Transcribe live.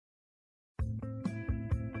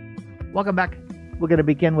Welcome back. We're going to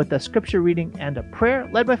begin with a scripture reading and a prayer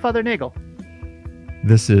led by Father Nagel.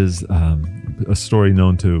 This is a story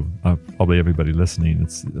known to probably everybody listening.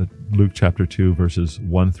 It's Luke chapter 2, verses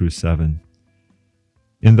 1 through 7.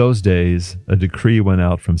 In those days, a decree went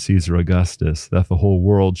out from Caesar Augustus that the whole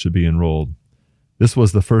world should be enrolled. This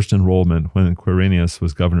was the first enrollment when Quirinius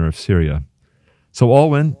was governor of Syria. So all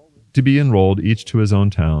went to be enrolled, each to his own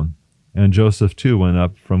town. And Joseph too went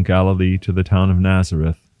up from Galilee to the town of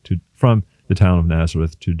Nazareth, from the town of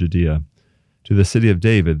Nazareth to Judea, to the city of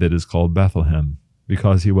David that is called Bethlehem,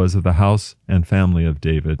 because he was of the house and family of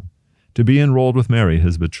David, to be enrolled with Mary,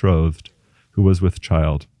 his betrothed, who was with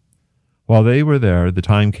child. While they were there, the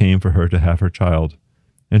time came for her to have her child,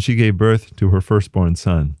 and she gave birth to her firstborn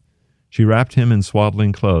son. She wrapped him in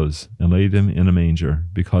swaddling clothes and laid him in a manger,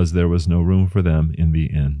 because there was no room for them in the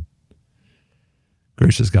inn.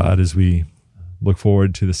 Gracious God, as we look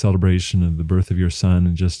forward to the celebration of the birth of your Son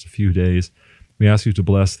in just a few days, we ask you to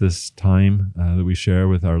bless this time that we share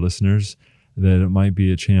with our listeners, that it might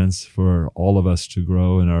be a chance for all of us to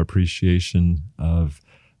grow in our appreciation of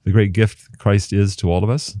the great gift Christ is to all of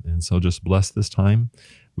us. And so just bless this time.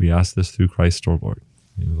 We ask this through Christ our Lord.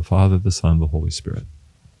 In the name of the Father, the Son, and the Holy Spirit.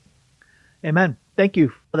 Amen. Thank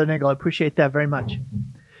you, Father Nagel. I appreciate that very much.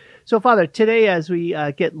 So, Father, today as we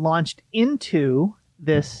get launched into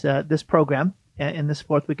this program in this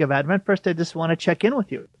fourth week of Advent, first I just want to check in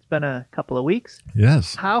with you. It's been a couple of weeks.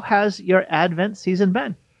 Yes. How has your Advent season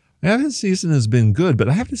been? Advent season has been good, but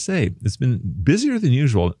I have to say it's been busier than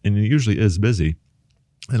usual, and it usually is busy.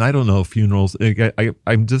 And I don't know, funerals.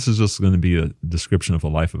 This is just going to be a description of the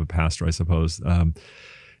life of a pastor, I suppose.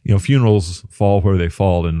 Funerals fall where they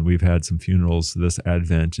fall, and we've had some funerals this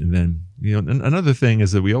Advent. And then, another thing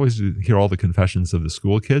is that we always hear all the confessions of the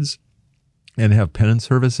school kids and have penance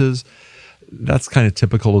services. That's kind of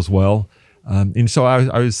typical as well. And so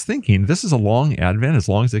I was thinking, this is a long Advent, as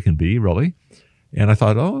long as it can be, really. And I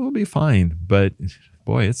thought, it'll be fine. But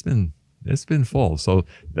boy, it's been full. So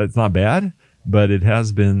that's not bad, but it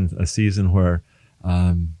has been a season where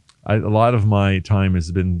a lot of my time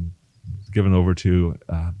has been given over to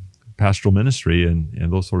pastoral ministry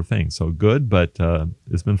and those sort of things. So good, but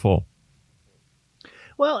it's been full.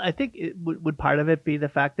 Well, I think would part of it be the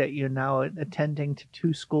fact that you're now attending to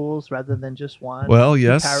two schools rather than just one? Well,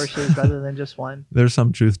 yes. Two parishes rather than just one? There's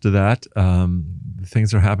some truth to that.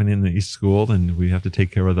 Things are happening in each school, and we have to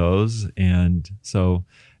take care of those. And so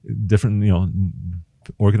different,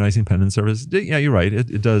 organizing penance service. Yeah, you're right.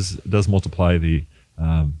 It does multiply the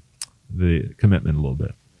commitment a little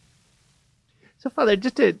bit. So, Father,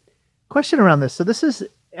 just a question around this. So this is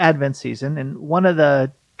Advent season, and one of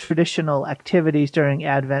the traditional activities during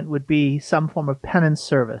Advent would be some form of penance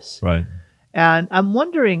service. Right. And I'm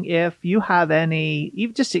wondering if you have any,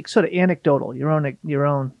 even just sort of anecdotal, your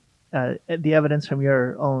own, the evidence from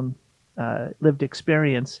your own lived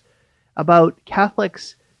experience about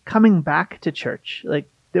Catholics coming back to church. Like,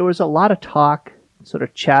 there was a lot of talk, sort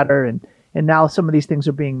of chatter, and now some of these things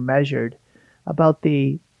are being measured about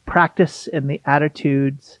the practice and the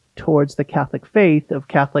attitudes towards the Catholic faith of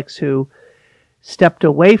Catholics who stepped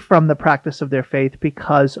away from the practice of their faith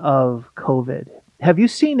because of COVID. Have you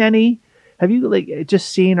just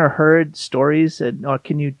seen or heard stories, or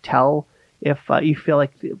can you tell if you feel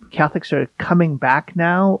like Catholics are coming back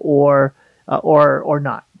now or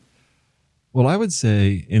not? Well, I would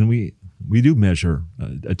say, and we do measure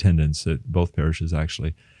attendance at both parishes,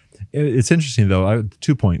 actually. It's interesting, though. I have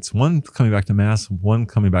 2 points. One coming back to Mass, one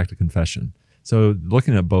coming back to confession. So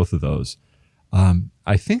looking at both of those,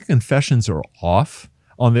 I think confessions are off.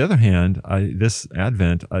 On the other hand, this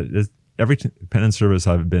Advent, every penance service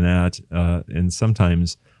I've been at, and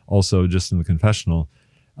sometimes also just in the confessional,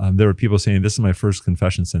 there were people saying, this is my first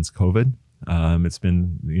confession since COVID. It's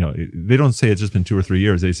been, they don't say it's just been 2 or 3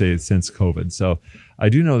 years. They say it's since COVID. So I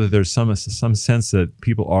do know that there's some sense that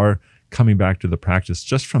people are coming back to the practice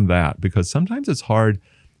just from that, because sometimes it's hard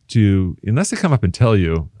to, unless they come up and tell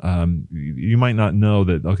you, you might not know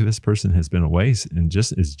that, okay, this person has been away and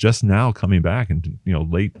is just now coming back in,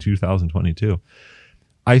 late 2022.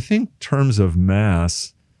 I think terms of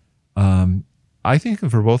Mass, I think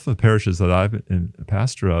for both of the parishes that I've been a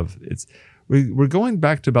pastor of, we're going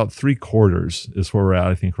back to about 3/4 is where we're at,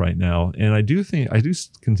 I think, right now. And I do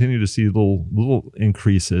continue to see little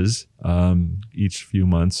increases each few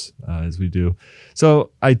months as we do.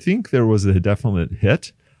 So I think there was a definite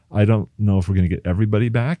hit. I don't know if we're going to get everybody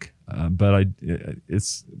back, but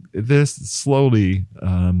it's this slowly.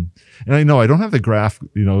 And I know I don't have the graph.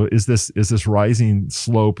 Is this rising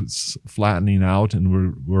slope flattening out, and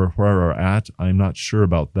we're where we're at? I'm not sure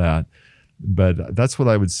about that, but that's what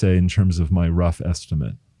I would say in terms of my rough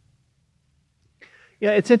estimate.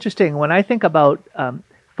 Yeah, it's interesting when I think about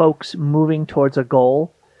folks moving towards a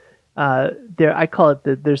goal. There, I call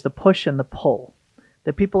it there's the push and the pull.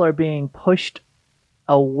 That people are being pushed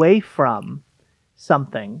away from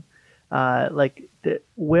something.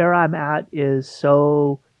 Where I'm at is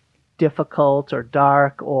so difficult or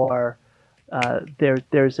dark, or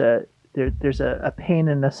there's a pain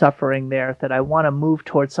and a suffering there that I want to move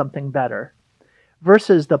towards something better.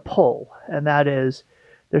 Versus the pull, and that is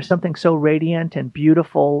there's something so radiant and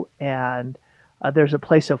beautiful, and there's a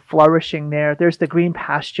place of flourishing there. There's the green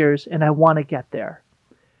pastures, and I want to get there.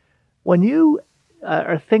 When you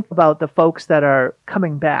think about the folks that are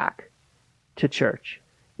coming back to church,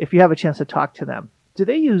 if you have a chance to talk to them, do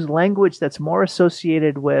they use language that's more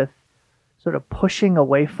associated with sort of pushing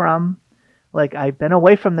away from? Like, I've been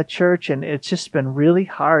away from the church and it's just been really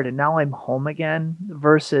hard and now I'm home again,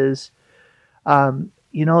 versus,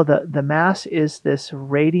 the Mass is this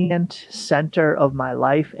radiant center of my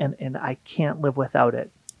life and I can't live without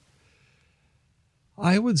it.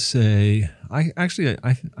 I would say, I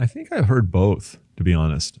think I've heard both, to be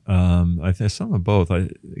honest. I think some of both.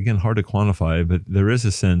 Again, hard to quantify, but there is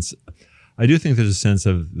a sense. I do think there's a sense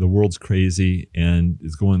of the world's crazy and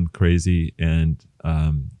it's going crazy, and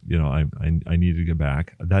I need to get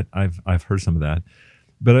back. That I've heard some of that,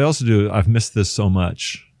 but I also do. I've missed this so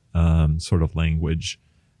much, sort of language,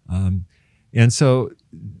 and so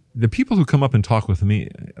the people who come up and talk with me,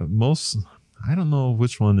 most. I don't know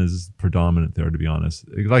which one is predominant there, to be honest.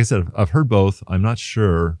 Like I said, I've heard both. I'm not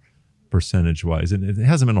sure percentage-wise. And it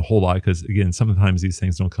hasn't been a whole lot because, again, sometimes these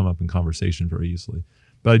things don't come up in conversation very easily.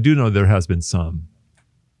 But I do know there has been some.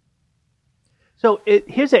 So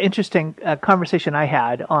here's an interesting conversation I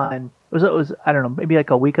had on, it was I don't know, maybe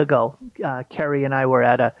like a week ago. Carrie and I were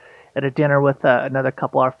at a dinner with another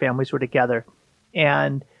couple. Our families were together.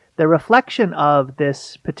 And the reflection of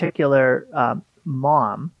this particular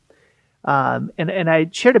mom, and I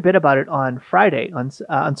shared a bit about it on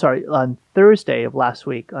on Thursday of last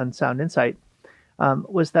week on Sound Insight,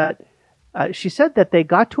 was that she said that they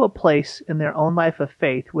got to a place in their own life of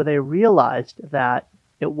faith where they realized that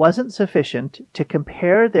it wasn't sufficient to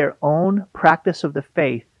compare their own practice of the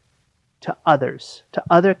faith to others, to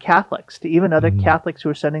other Catholics, to even other Catholics who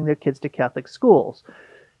were sending their kids to Catholic schools.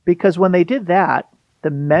 Because when they did that,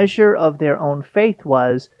 the measure of their own faith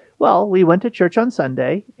was, well, we went to church on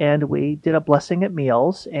Sunday and we did a blessing at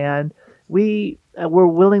meals, and we were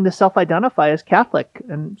willing to self-identify as Catholic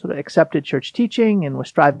and sort of accepted church teaching and was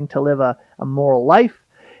striving to live a moral life.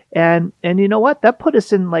 And you know what? That put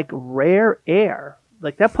us in like rare air.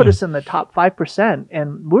 Like that put us in the top 5%,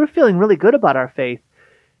 and we're feeling really good about our faith.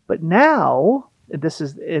 But now, this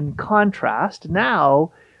is in contrast,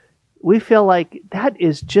 now we feel like that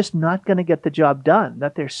is just not going to get the job done,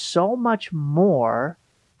 that there's so much more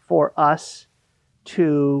for us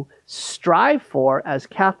to strive for as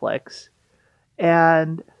Catholics,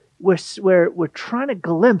 and we're trying to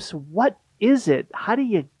glimpse what is it? How do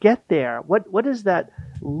you get there? What does that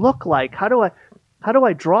look like? How do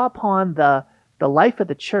I draw upon the life of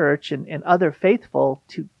the church and other faithful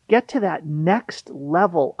to get to that next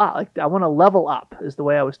level up? Like, I want to level up is the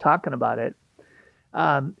way I was talking about it,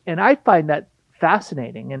 and I find that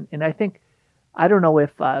fascinating. And I think, I don't know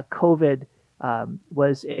if COVID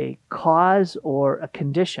was a cause or a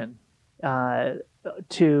condition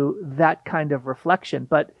to that kind of reflection,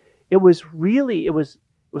 but it was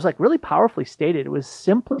like really powerfully stated. It was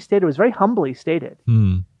simply stated. It was very humbly stated.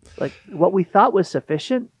 Like what we thought was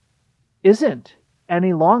sufficient isn't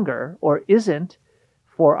any longer, or isn't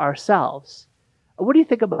for ourselves. What do you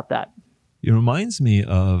think about that? It reminds me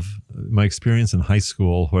of my experience in high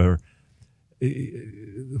school, where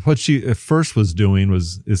what she at first was doing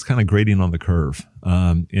is kind of grading on the curve,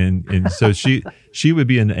 and so she would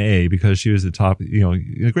be an A because she was the top.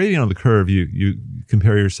 Grading on the curve, you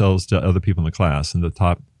compare yourselves to other people in the class, and the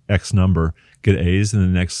top X number get A's, and the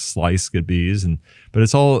next slice get B's, but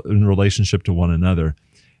it's all in relationship to one another.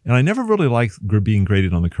 And I never really liked being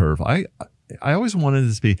graded on the curve. I always wanted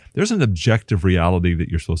it to be, there's an objective reality that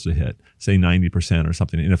you're supposed to hit, say 90% or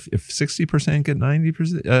something. And if 60% get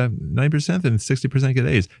 90%, then 60% get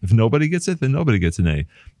A's. If nobody gets it, then nobody gets an A.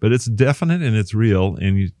 But it's definite and it's real.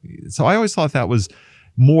 And so I always thought that was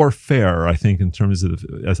more fair, I think, in terms of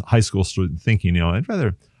as high school student thinking. I'd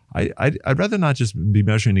rather not just be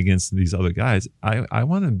measuring against these other guys. I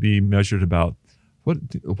want to be measured about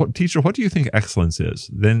what teacher, what do you think excellence is?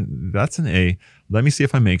 Then that's an A. Let me see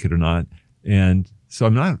if I make it or not. And so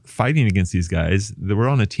I'm not fighting against these guys. We're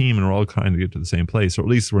on a team and we're all trying to get to the same place, or at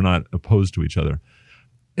least we're not opposed to each other.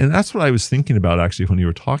 And that's what I was thinking about actually when you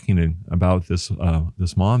were talking about this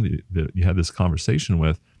mom that you had this conversation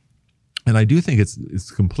with. And I do think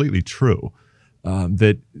it's completely true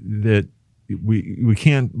that we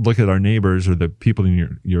can't look at our neighbors or the people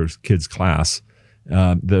in your kid's class,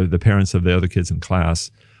 the parents of the other kids in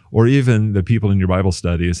class, or even the people in your Bible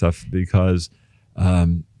study and stuff, because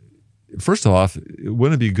first off,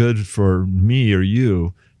 wouldn't it be good for me or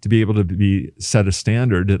you to be able to set a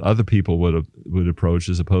standard that other people would approach,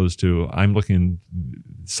 as opposed to I'm looking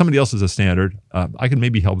somebody else as a standard. I can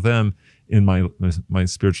maybe help them in my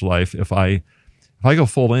spiritual life. If I go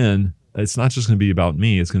full in, it's not just going to be about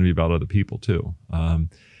me, it's going to be about other people too.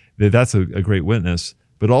 That's a great witness.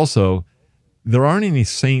 But also, there aren't any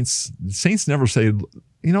saints. Saints never say,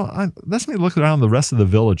 let me look around the rest of the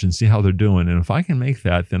village and see how they're doing. And if I can make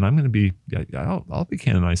that, then I'm going to be, I'll be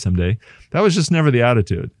canonized someday. That was just never the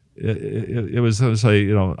attitude. It was like,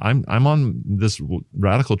 I'm on this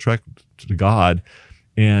radical trek to God,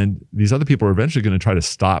 and these other people are eventually going to try to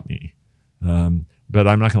stop me. But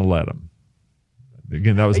I'm not going to let them.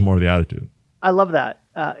 Again, that was more of the attitude. I love that.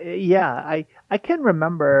 I can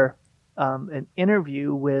remember an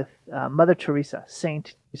interview with Mother Teresa,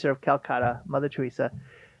 Saint Teresa of Calcutta, Mother Teresa,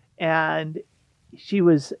 and she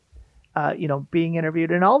was, being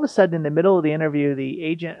interviewed, and all of a sudden, in the middle of the interview, the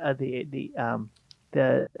agent,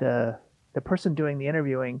 the person doing the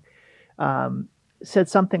interviewing, said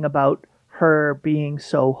something about her being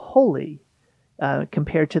so holy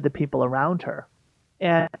compared to the people around her.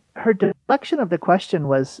 And her deflection of the question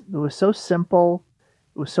was so simple,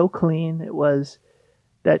 it was so clean. It was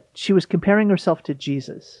that she was comparing herself to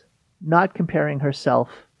Jesus, not comparing herself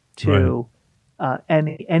to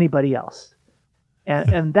anybody else.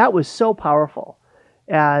 And that was so powerful.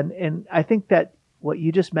 And I think that what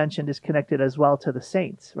you just mentioned is connected as well to the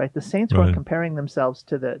saints, right? The saints weren't comparing themselves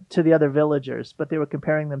to the other villagers, but they were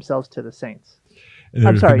comparing themselves to the saints.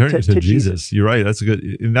 I'm sorry, to Jesus. You're right. That's good.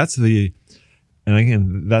 And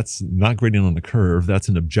again, that's not grading on the curve. That's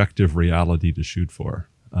an objective reality to shoot for.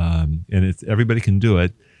 And everybody can do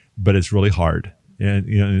it, but it's really hard. And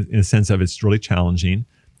in a sense of it's really challenging,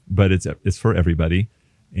 but it's for everybody.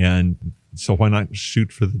 And so why not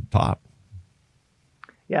shoot for the top?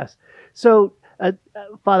 Yes. So,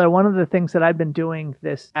 Father, one of the things that I've been doing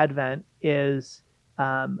this Advent is,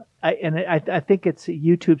 I think it's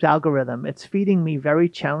YouTube's algorithm. It's feeding me very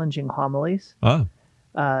challenging homilies.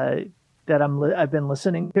 That I've been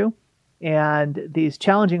listening to, and these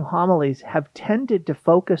challenging homilies have tended to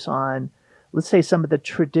focus on, let's say, some of the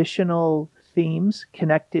traditional themes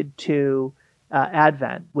connected to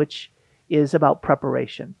Advent, which is about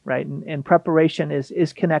preparation, right? And preparation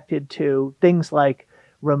is connected to things like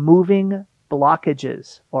removing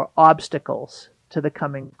blockages or obstacles to the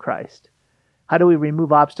coming of Christ. How do we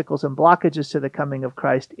remove obstacles and blockages to the coming of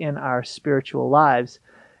Christ in our spiritual lives?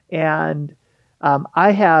 And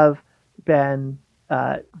I have been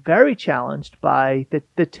very challenged by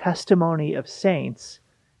the testimony of saints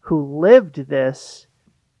who lived this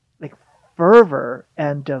like fervor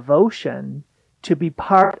and devotion to be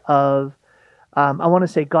part of, I want to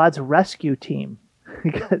say, God's rescue team.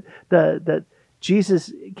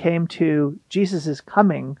 Jesus'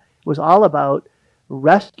 coming was all about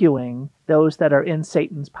rescuing those that are in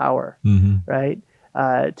Satan's power, right?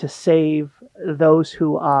 To save those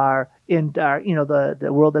who are in dark,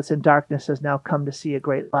 the world that's in darkness has now come to see a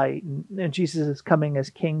great light. And Jesus is coming as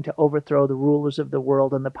king to overthrow the rulers of the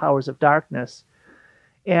world and the powers of darkness.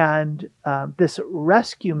 And this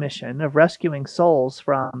rescue mission of rescuing souls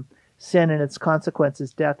from sin and its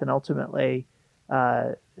consequences, death, and ultimately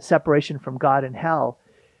separation from God and hell,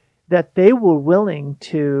 that they were willing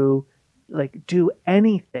to do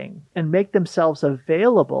anything and make themselves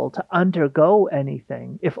available to undergo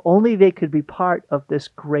anything if only they could be part of this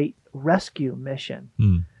great rescue mission.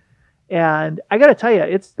 And I got to tell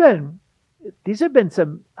you, these have been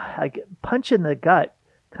some punch in the gut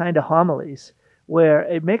kind of homilies where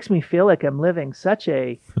it makes me feel like I'm living such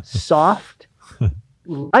a soft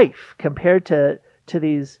life compared to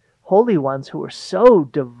these holy ones who are so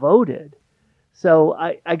devoted. So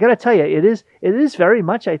I got to tell you, it is very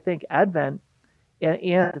much, I think, Advent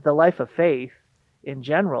and the life of faith in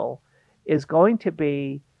general is going to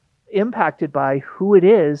be impacted by who it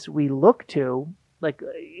is we look to,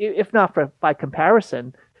 if not by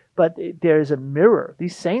comparison, but there's a mirror.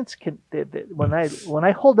 These saints when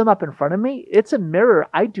I hold them up in front of me, it's a mirror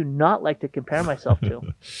I do not like to compare myself to.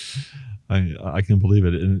 I can believe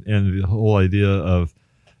it, and the whole idea of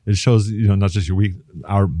it shows, not just your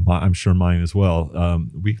I'm sure mine as well,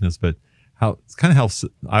 weakness, but how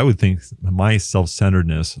I would think my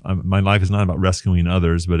self-centeredness. My life is not about rescuing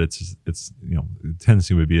others, but it's the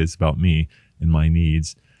tendency would be it's about me and my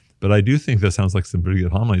needs. But I do think that sounds like some pretty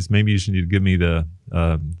good homilies. Maybe you should need to give me the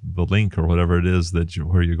the link or whatever it is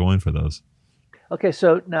where you're going for those. Okay,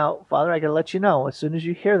 so now, Father, I got to let you know, as soon as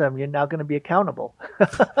you hear them, you're now going to be accountable.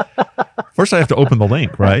 First, I have to open the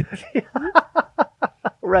link, right?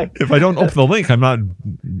 Right. If I don't open the link, am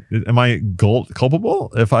I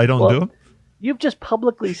culpable if I don't do it? You've just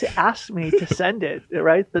publicly asked me to send it,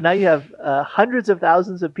 right? So now you have hundreds of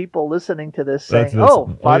thousands of people listening to this saying,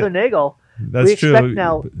 Father Nagel. That's true.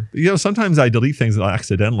 Now, sometimes I delete things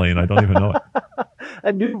accidentally and I don't even know it.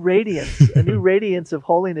 a new radiance of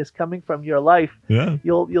holiness coming from your life. Yeah.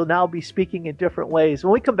 You'll now be speaking in different ways.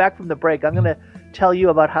 When we come back from the break, I'm going to tell you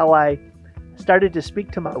about how I started to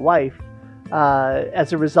speak to my wife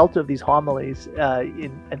as a result of these homilies.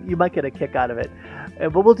 And you might get a kick out of it.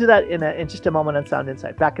 But we'll do that in just a moment on Sound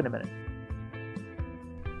Insight. Back in a minute.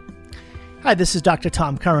 Hi, this is Dr.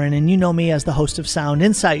 Tom Curran, and you know me as the host of Sound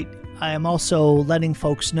Insight. I am also letting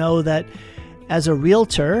folks know that as a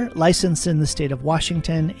realtor licensed in the state of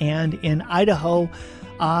Washington and in Idaho,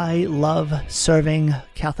 I love serving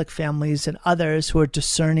Catholic families and others who are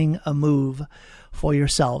discerning a move for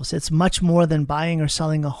yourselves. It's much more than buying or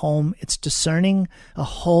selling a home. It's discerning a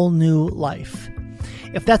whole new life.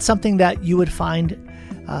 If that's something that you would find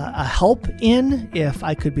a help in, if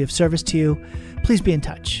I could be of service to you, please be in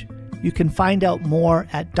touch. You can find out more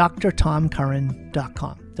at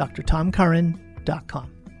drtomcurran.com.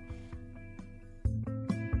 drtomcurran.com.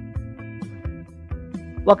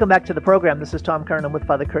 Welcome back to the program. This is Tom Curran. I'm with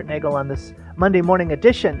Father Kurt Nagel on this Monday morning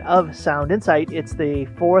edition of Sound Insight. It's the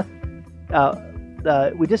fourth,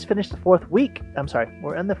 we just finished the fourth week. I'm sorry,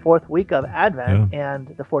 we're in the fourth week of Advent and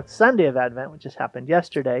the fourth Sunday of Advent, which just happened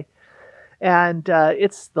yesterday. And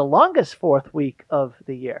it's the longest fourth week of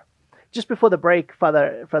the year. Just before the break,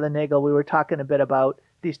 Father Nagel, we were talking a bit about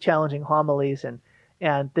these challenging homilies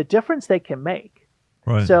and the difference they can make.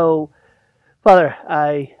 Right. So, Father,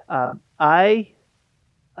 I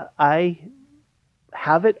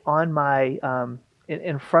have it on my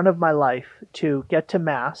in front of my life to get to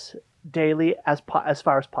Mass daily as far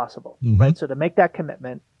as possible. Mm-hmm. Right. So to make that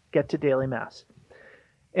commitment, get to daily Mass,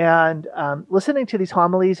 and listening to these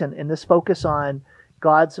homilies and this focus on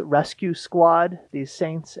God's rescue squad, these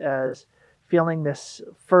saints as feeling this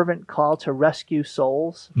fervent call to rescue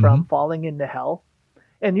souls from falling into hell.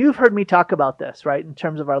 And you've heard me talk about this, right, in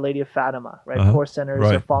terms of Our Lady of Fatima, right? Poor sinners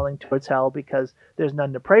are falling towards hell because there's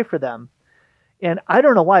none to pray for them. And I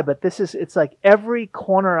don't know why, but it's like every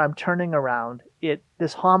corner I'm turning around,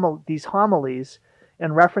 these homilies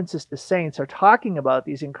and references to saints are talking about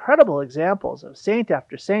these incredible examples of saint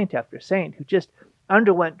after saint after saint who just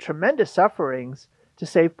underwent tremendous sufferings to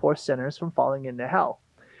save poor sinners from falling into hell.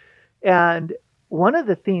 And one of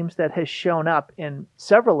the themes that has shown up in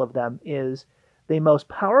several of them is the most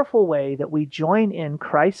powerful way that we join in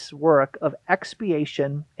Christ's work of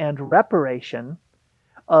expiation and reparation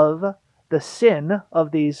of the sin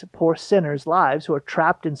of these poor sinners' lives who are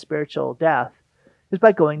trapped in spiritual death is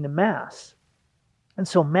by going to Mass. And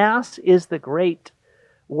so Mass is the great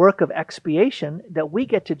work of expiation that we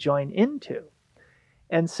get to join into.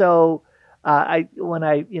 And so when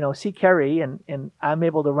I see Carrie and I'm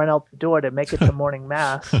able to run out the door to make it to morning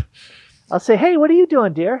Mass, I'll say, "Hey, what are you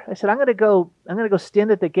doing, dear?" I said, I'm gonna go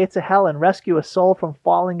stand at the gates of hell and rescue a soul from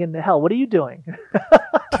falling into hell. What are you doing?"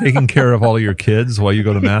 Taking care of all your kids while you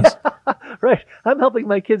go to Mass? Yeah, right. I'm helping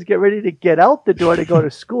my kids get ready to get out the door to go to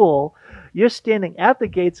school. You're standing at the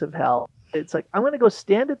gates of hell. It's like, I'm going to go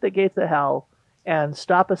stand at the gates of hell and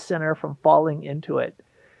stop a sinner from falling into it.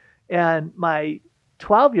 And my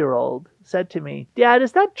 12-year-old said to me, "Dad,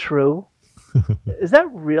 is that true? Is that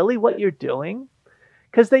really what you're doing?"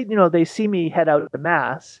 Because they see me head out to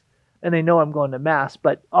Mass and they know I'm going to Mass.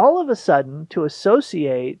 But all of a sudden, to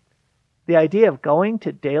associate the idea of going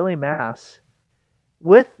to daily Mass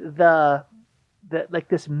with the like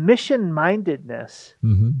this mission mindedness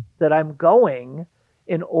that I'm going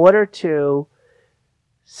in order to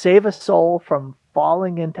save a soul from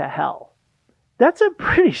falling into hell. That's a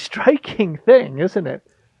pretty striking thing, isn't it?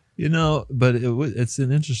 But it's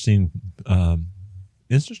an interesting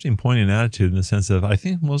point and attitude in the sense of, I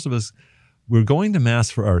think most of us, we're going to Mass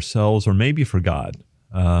for ourselves or maybe for God.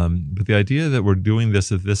 But the idea that we're doing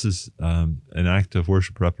this, if this is an act of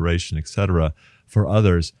worship, reparation, etc., for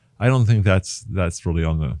others, I don't think that's really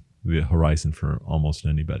on the horizon for almost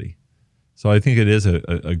anybody. So I think it is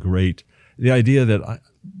a great, the idea that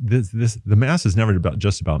the Mass is never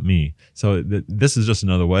just about me. So this is just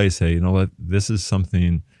another way to say, what, this is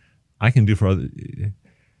something I can do for others.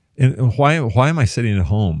 And why am I sitting at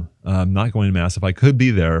home, not going to Mass? If I could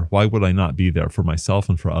be there, why would I not be there for myself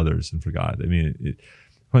and for others and for God? I mean,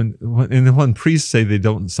 when priests say they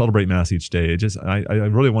don't celebrate Mass each day, I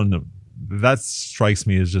really want that strikes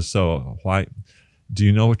me as just so, why do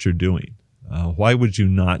you know what you're doing? Why would you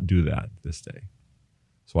not do that this day?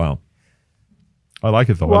 So, wow. I like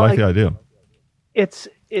it though. Well, I like the idea. It's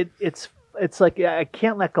like I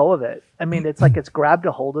can't let go of it. I mean, it's like it's grabbed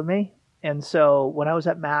a hold of me. And so when I was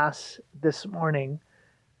at Mass this morning,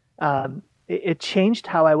 it changed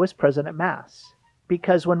how I was present at Mass,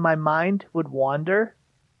 because when my mind would wander,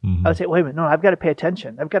 I would say, wait a minute, no, I've got to pay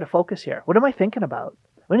attention. I've got to focus here. What am I thinking about?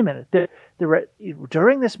 Wait a minute.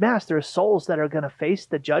 During this Mass, there are souls that are going to face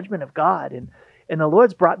the judgment of God. And the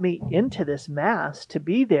Lord's brought me into this Mass to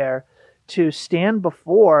be there, to stand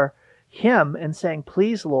before Him and saying,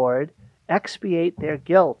 please, Lord, expiate their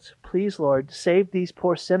guilt. Please, Lord, save these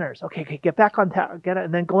poor sinners. Okay, get back on that.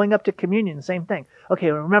 And then going up to communion, the same thing. Okay,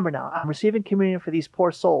 remember now, I'm receiving communion for these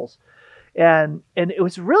poor souls. And it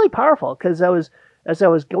was really powerful, because as I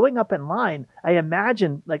was going up in line, I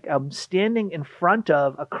imagined like I'm standing in front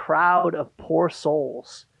of a crowd of poor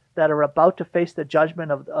souls that are about to face the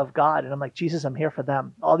judgment of God. And I'm like, Jesus, I'm here for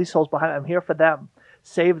them. All these souls behind, I'm here for them.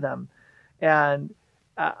 Save them. And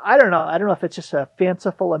I don't know if it's just a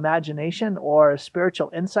fanciful imagination or a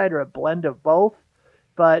spiritual insight or a blend of both,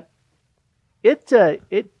 but it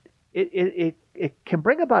can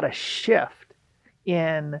bring about a shift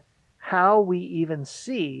in how we even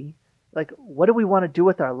see, like, what do we want to do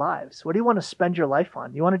with our lives? What do you want to spend your life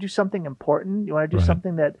on? You want to do something important? You want to do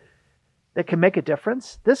something that can make a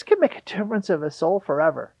difference? This can make a difference of a soul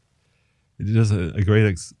forever. It is a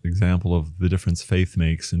great example of the difference faith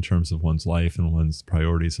makes in terms of one's life and one's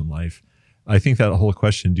priorities in life. I think that whole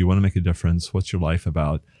question, do you want to make a difference? What's your life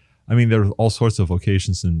about? I mean, there are all sorts of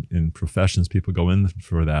vocations and professions people go in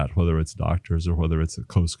for that, whether it's doctors or whether it's a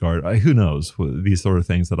Coast Guard. Who knows? These sort of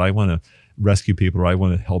things that I want to rescue people or I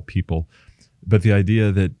want to help people. But the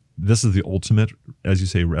idea that this is the ultimate, as you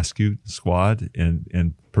say, rescue squad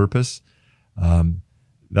and purpose,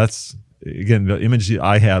 that's... Again, the image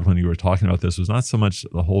I had when you were talking about this was not so much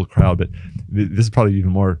the whole crowd, but this is probably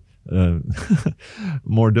even more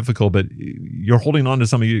more difficult. But you're holding on to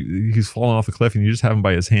somebody, he's fallen off the cliff, and you just have him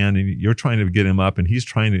by his hand, and you're trying to get him up, and he's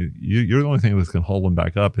trying to. You're the only thing that can hold him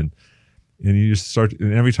back up, and you just start.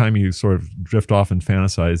 And every time you sort of drift off and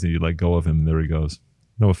fantasize, and you let go of him, and there he goes.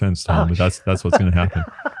 No offense, Tom, but that's what's going to happen.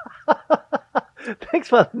 Thanks,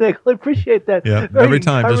 Father Nagel. I appreciate that. Yeah, every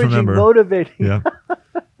time, just remember, motivating. Yeah.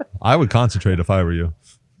 I would concentrate if I were you.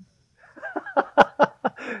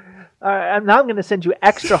 All right, now I'm going to send you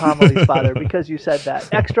extra homilies, Father, because you said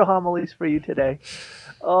that. Extra homilies for you today.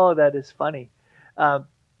 Oh, that is funny.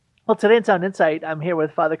 Well, today in Sound Insight, I'm here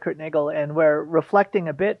with Father Kurt Nagel, and we're reflecting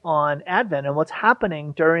a bit on Advent and what's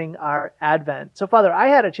happening during our Advent. So, Father, I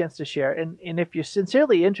had a chance to share, and if you're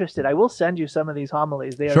sincerely interested, I will send you some of these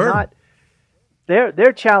homilies. They are not,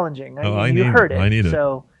 they're challenging. You heard it. I need it.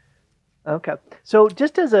 So, okay. So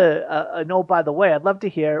just as a note, by the way, I'd love to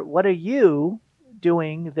hear, what are you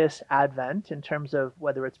doing this Advent in terms of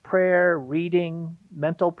whether it's prayer, reading,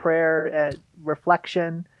 mental prayer,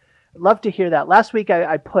 reflection? I'd love to hear that. Last week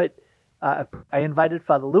I invited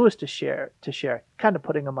Father Lewis to share, kind of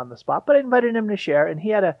putting him on the spot, but I invited him to share, and he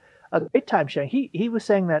had a great time sharing. He was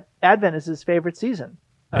saying that Advent is his favorite season.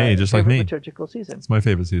 Hey, just like me. Liturgical season. It's my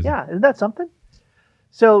favorite season. Yeah, isn't that something?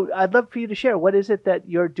 So I'd love for you to share. What is it that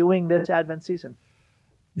you're doing this Advent season?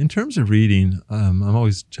 In terms of reading, I'm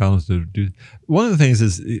always challenged to do. One of the things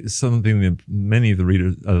is something that many of the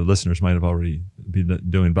listeners might have already been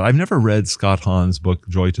doing, but I've never read Scott Hahn's book,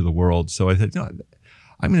 Joy to the World. So I said,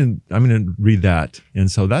 I'm going to read that. And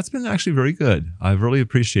so that's been actually very good. I really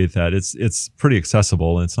appreciate that. It's pretty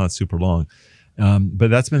accessible and it's not super long. But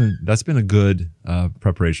that's been a good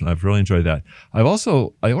preparation. I've really enjoyed that. I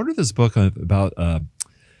ordered this book about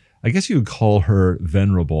I guess you would call her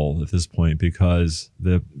venerable at this point, because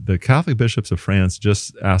the Catholic bishops of France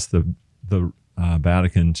just asked the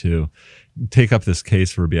Vatican to take up this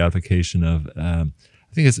case for beatification of I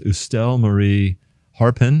think it's Estelle Marie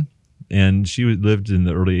Harpin, and she lived in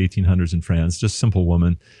the early 1800s in France, just simple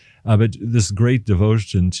woman. But this great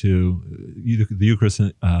devotion to the Eucharist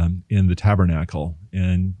in the tabernacle.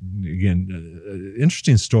 And again,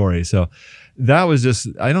 interesting story. So that was just,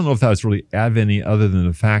 I don't know if that was really Advent-y, other than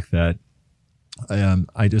the fact that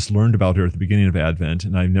I just learned about her at the beginning of Advent,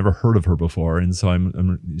 and I've never heard of her before. And so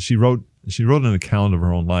she wrote an account of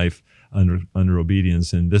her own life under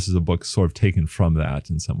obedience, and this is a book sort of taken from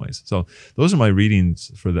that in some ways. So those are my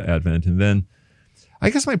readings for the Advent. And then I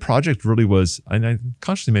guess my project really was, and I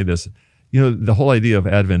consciously made this, the whole idea of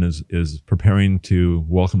Advent is preparing to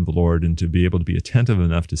welcome the Lord and to be able to be attentive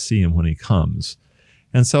enough to see Him when He comes.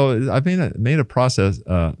 And so I've made a process,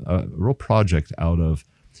 a real project out of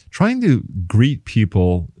trying to greet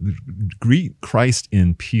Christ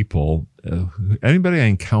in people, anybody I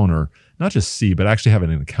encounter, not just see, but actually have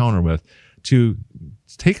an encounter with, to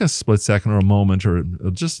take a split second or a moment or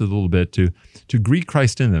just a little bit to greet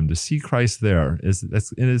Christ in them, to see Christ there.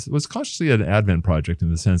 It was consciously an Advent project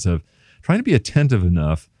in the sense of trying to be attentive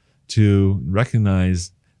enough to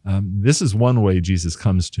recognize this is one way Jesus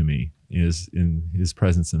comes to me, is in his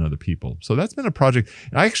presence in other people. So that's been a project.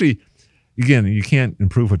 I actually, again, you can't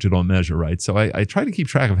improve what you don't measure, right? So I try to keep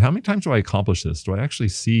track of how many times do I accomplish this? Do I actually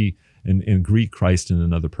see and greet Christ in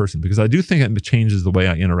another person? Because I do think it changes the way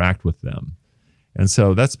I interact with them. And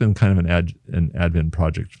so that's been kind of an Advent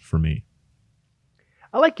project for me.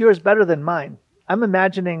 I like yours better than mine. I'm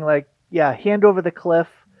imagining hand over the cliff,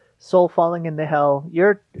 soul falling into hell.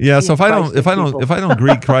 So if I don't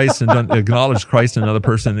greet Christ and don't acknowledge Christ in another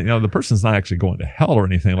person, the person's not actually going to hell or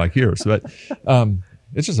anything like yours, but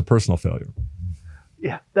it's just a personal failure.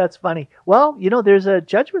 Yeah, that's funny. Well, there's a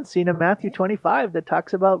judgment scene in Matthew 25 that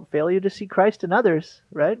talks about failure to see Christ in others,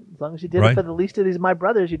 right? As long as you did it for the least of these my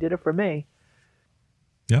brothers, you did it for me.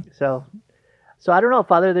 Yeah. So I don't know,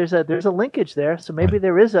 Father. There's a linkage there. So maybe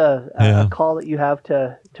there is a call that you have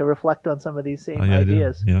to reflect on some of these same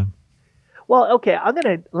ideas. Yeah. Well, okay. I'm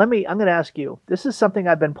gonna ask you. This is something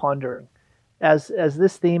I've been pondering as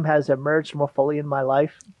this theme has emerged more fully in my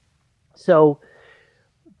life. So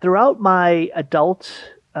throughout my adult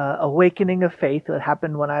awakening of faith that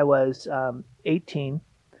happened when I was 18,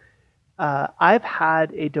 I've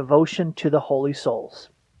had a devotion to the holy souls,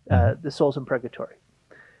 the souls in purgatory.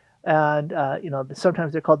 And,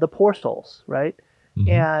 sometimes they're called the poor souls, right? Mm-hmm.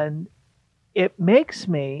 And it makes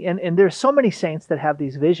me, and there's so many saints that have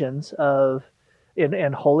these visions of,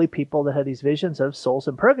 and holy people that have these visions of souls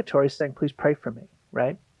in purgatory saying, please pray for me,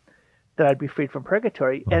 right? That I'd be freed from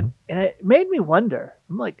purgatory. Mm-hmm. And it made me wonder,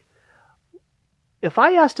 I'm like, if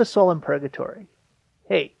I asked a soul in purgatory,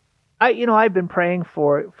 hey, I've been praying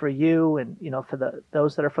for you and, for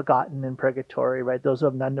those that are forgotten in purgatory, right? Those who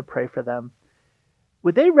have none to pray for them.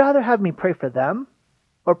 Would they rather have me pray for them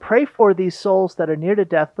or pray for these souls that are near to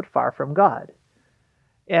death but far from God?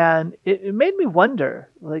 And it made me wonder,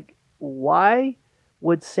 why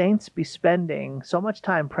would saints be spending so much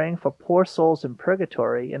time praying for poor souls in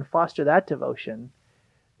purgatory and foster that devotion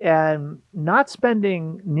and not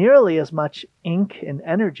spending nearly as much ink and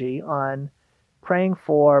energy on praying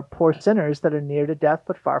for poor sinners that are near to death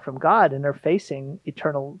but far from God and are facing the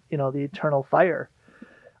eternal fire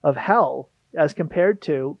of hell, as compared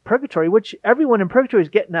to purgatory, which everyone in purgatory is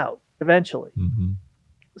getting out eventually. Mm-hmm.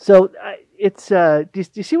 So it's do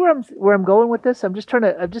you see where I'm going with this? I've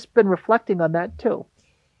just been reflecting on that too.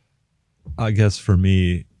 I guess for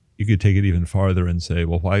me, you could take it even farther and say,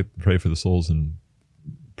 well, why pray for the souls in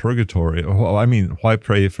purgatory? Well, I mean, why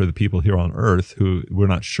pray for the people here on earth who we're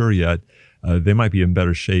not sure yet? They might be in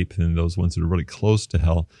better shape than those ones that are really close to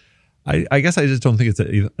hell. I guess I just don't think it's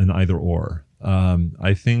an either or.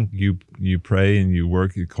 I think you pray and you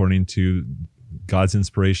work according to God's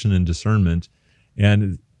inspiration and discernment,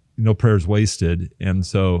 and no prayer is wasted. And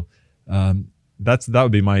so that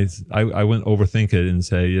would be my. I wouldn't overthink it and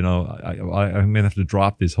say, I'm gonna have to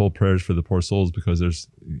drop these whole prayers for the poor souls because there's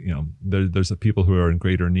the people who are in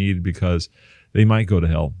greater need because they might go to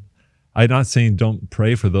hell. I'm not saying don't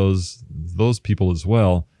pray for those people as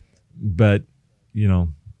well, but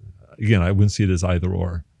again, I wouldn't see it as either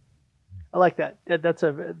or. I like that.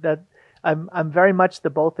 I'm very much the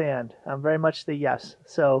both and. I'm very much the yes.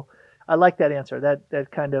 So I like that answer.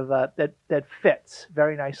 That kind of that fits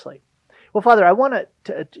very nicely. Well, Father, I want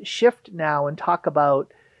to shift now and talk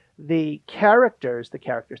about the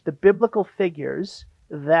biblical figures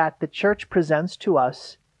that the church presents to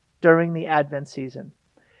us during the Advent season.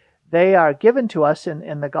 They are given to us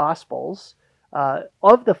in the Gospels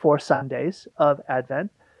of the 4 Sundays of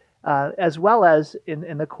Advent, as well as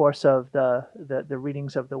in the course of the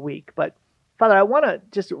readings of the week. But Father, I want to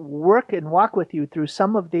just work and walk with you through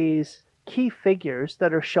some of these key figures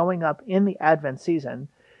that are showing up in the Advent season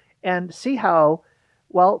and see how,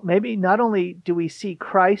 well, maybe not only do we see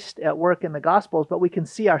Christ at work in the Gospels, but we can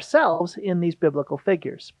see ourselves in these biblical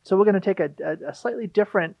figures. So we're going to take a slightly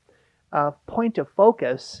different point of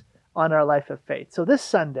focus on our life of faith. So this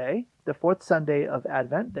Sunday, the 4th Sunday of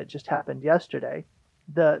Advent that just happened yesterday,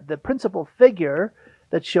 the principal figure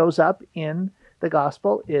that shows up in the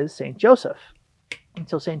gospel is St. Joseph. And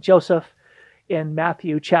so St. Joseph in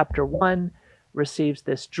Matthew chapter 1 receives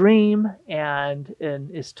this dream and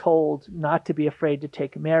is told not to be afraid to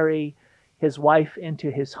take Mary, his wife, into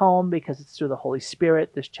his home because it's through the Holy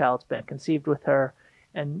Spirit this child's been conceived with her.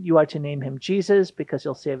 And you are to name him Jesus because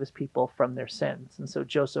he'll save his people from their sins. And so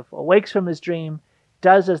Joseph awakes from his dream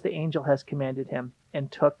does as the angel has commanded him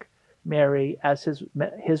and took Mary as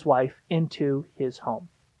his wife into his home.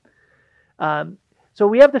 So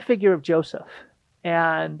we have the figure of Joseph,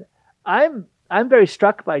 and I'm very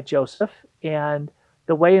struck by Joseph and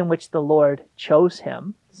the way in which the Lord chose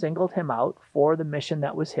him, singled him out for the mission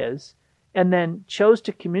that was his, and then chose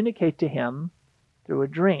to communicate to him through a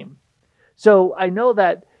dream. So I know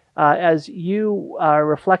that as you are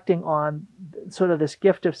reflecting on sort of this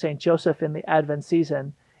gift of St. Joseph in the Advent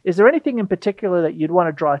season, is there anything in particular that you'd want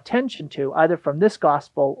to draw attention to, either from this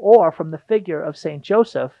gospel or from the figure of St.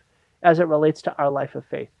 Joseph as it relates to our life of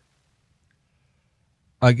faith?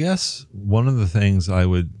 I guess one of the things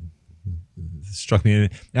struck me,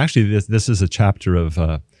 actually this is a chapter of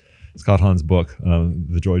Scott Hahn's book,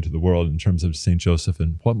 The Joy to the World, in terms of St. Joseph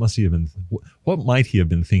and what might he have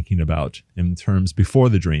been thinking about in terms before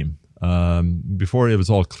the dream, before it was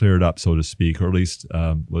all cleared up, so to speak, or at least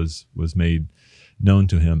was made known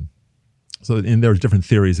to him. So, and there's different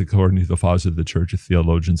theories according to the fathers of the church,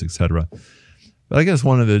 theologians, etc. But I guess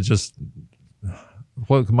one of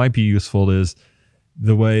what might be useful is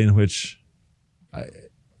the way in which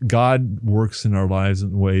God works in our lives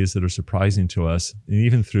in ways that are surprising to us, and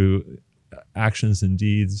even through actions and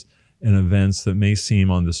deeds and events that may seem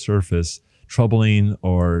on the surface troubling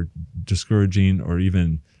or discouraging or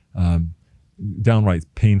even downright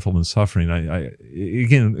painful and suffering.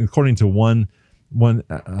 Again, according to one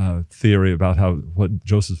theory about what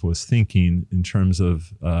Joseph was thinking in terms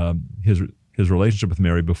of his relationship with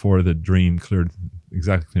Mary before the dream cleared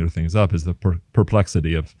things up, is the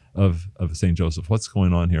perplexity of Saint Joseph. What's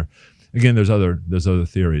going on here? Again, there's other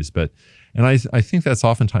theories, and I think that's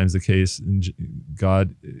oftentimes the case in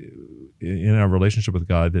God, in our relationship with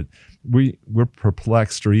God, that we're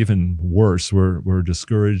perplexed, or even worse, we're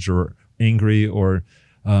discouraged or angry or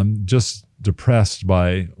just depressed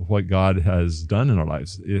by what God has done in our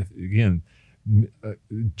lives.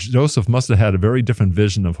 Joseph must have had a very different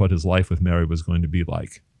vision of what his life with Mary was going to be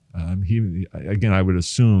like. I would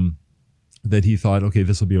assume that he thought, okay,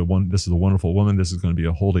 this is a wonderful woman. This is going to be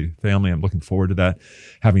a holy family. I'm looking forward to that.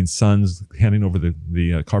 Having sons, handing over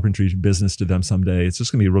the carpentry business to them someday. It's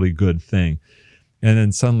just going to be a really good thing. And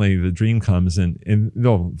then suddenly the dream comes,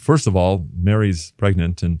 and first of all, Mary's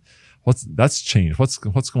pregnant, and that's changed. What's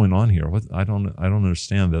going on here? I don't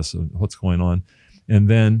understand this. What's going on? And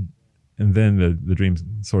then the dream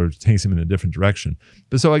sort of takes him in a different direction.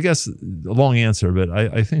 But so I guess a long answer, but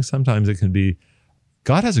I think sometimes it can be,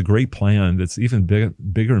 God has a great plan that's even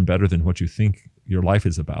bigger and better than what you think your life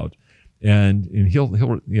is about. And he'll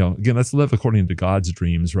again, let's live according to God's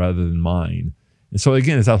dreams rather than mine. And so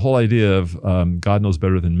again, it's that whole idea of God knows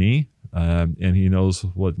better than me, and he knows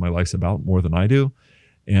what my life's about more than I do.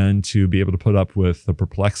 And to be able to put up with the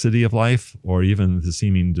perplexity of life, or even the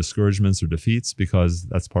seeming discouragements or defeats, because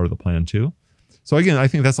that's part of the plan too. So again, I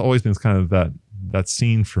think that's always been kind of that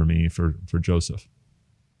scene for me for Joseph.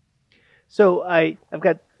 So I've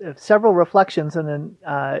got several reflections, and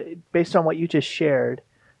then based on what you just shared,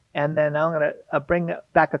 and then I'm going to bring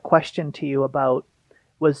back a question to you about,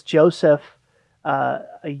 was Joseph a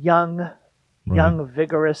young,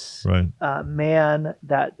 vigorous man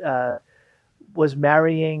that was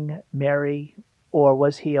marrying Mary, or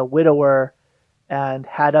was he a widower and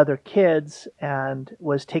had other kids and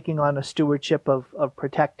was taking on a stewardship of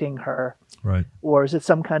protecting her? Right. Or is it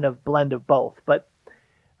some kind of blend of both? But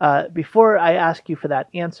before I ask you for that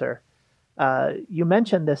answer, you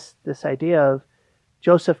mentioned this idea of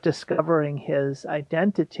Joseph discovering his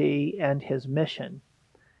identity and his mission.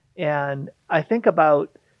 And I think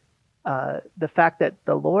about the fact that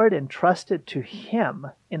the Lord entrusted to him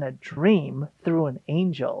in a dream through an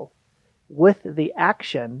angel with the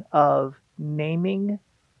action of naming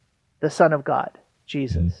the Son of God,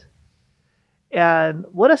 Jesus. Mm-hmm. And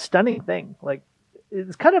what a stunning thing. Like,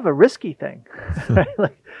 it's kind of a risky thing, right?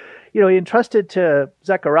 Like, he entrusted to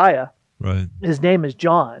Zechariah, right? His name is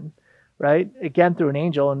John, right? Again, through an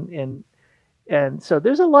angel. And so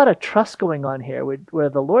there's a lot of trust going on here where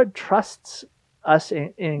the Lord trusts us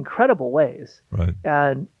in incredible ways. Right.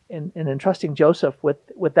 And in entrusting Joseph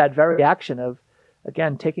with that very action of,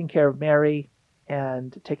 again, taking care of Mary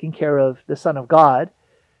and taking care of the Son of God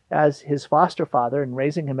as his foster father and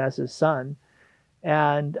raising him as his son.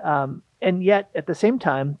 And yet, at the same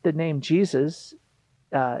time, the name Jesus,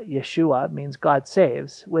 Yeshua, means God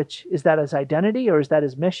saves, which, is that his identity or is that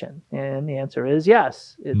his mission? And the answer is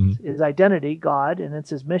yes. It's his identity, God, and it's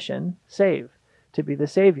his mission, save, to be the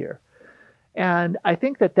Savior. And I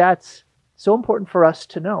think that that's so important for us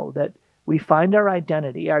to know, that we find our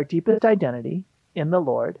identity, our deepest identity, in the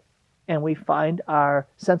Lord, and we find our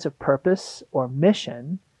sense of purpose or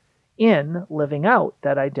mission in living out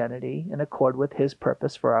that identity in accord with his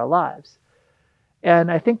purpose for our lives.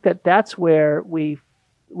 And I think that that's where we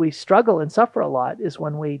struggle and suffer a lot, is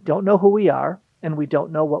when we don't know who we are and we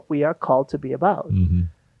don't know what we are called to be about. Mm-hmm.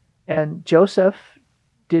 And Joseph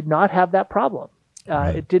did not have that problem.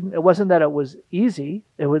 Right. It wasn't that it was easy.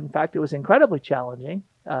 In fact, it was incredibly challenging.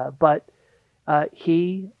 But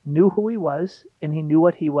he knew who he was, and he knew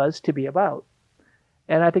what he was to be about.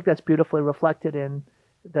 And I think that's beautifully reflected in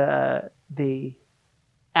the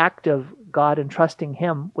act of God entrusting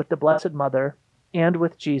him with the Blessed Mother and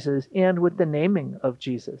with Jesus and with the naming of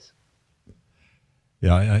Jesus.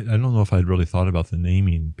 Yeah, I don't know if I'd really thought about the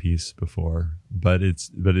naming piece before, but it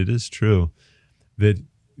is true that,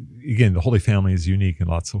 again, the Holy Family is unique in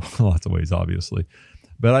lots of ways, obviously.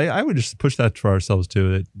 But I would just push that for ourselves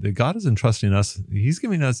too, that God is entrusting us.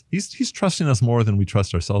 He's trusting us more than we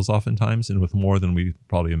trust ourselves oftentimes, and with more than we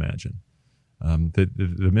probably imagine.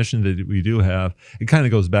 The mission that we do have, it kind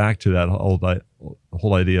of goes back to that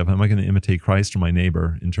whole idea of, am I going to imitate Christ or my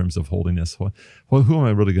neighbor in terms of holiness? Well, who am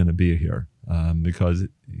I really going to be here? Because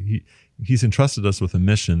he's entrusted us with a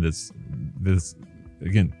mission that's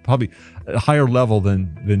again probably a higher level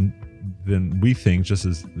than we think, just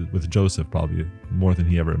as with Joseph, probably more than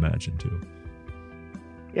he ever imagined too.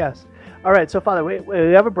 Yes. All right. So, Father,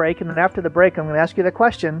 we have a break, and then after the break, I'm going to ask you the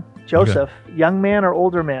question: Joseph, young man or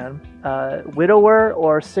older man, widower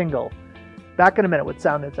or single? Back in a minute with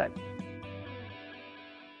Sound Insight.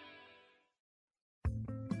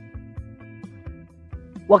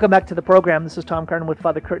 Welcome back to the program. This is Tom Carden with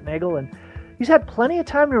Father Kurt Nagel, and he's had plenty of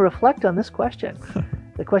time to reflect on this question.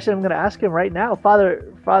 The question I'm going to ask him right now,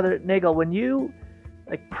 Father Nagel, when you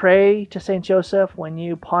pray to Saint Joseph, when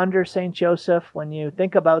you ponder Saint Joseph, when you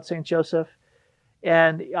think about Saint Joseph,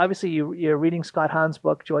 and obviously you're reading Scott Hahn's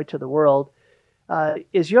book, Joy to the World,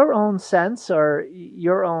 is your own sense or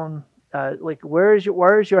your own where is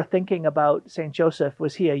your thinking about Saint Joseph?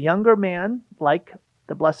 Was he a younger man like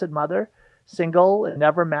the Blessed Mother, single and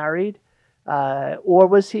never married, or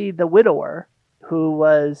was he the widower who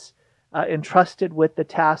was entrusted with the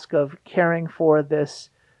task of caring for this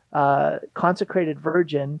consecrated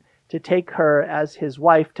virgin, to take her as his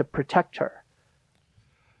wife, to protect her,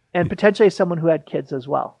 and potentially someone who had kids as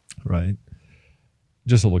well? Right.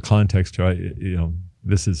 Just a little context here.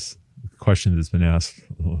 This is a question that's been asked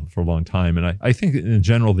for a long time, and I think in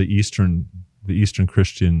general the Eastern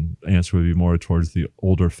Christian answer would be more towards the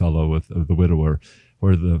older fellow of the widower,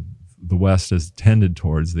 where the West has tended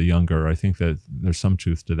towards the younger. I think that there's some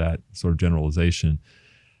truth to that sort of generalization.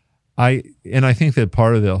 I think that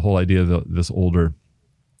part of the whole idea of this older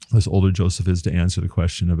Joseph is to answer the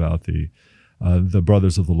question about the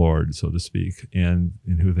brothers of the Lord, so to speak, and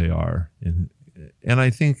who they are. And I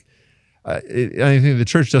think the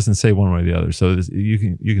church doesn't say one way or the other. So you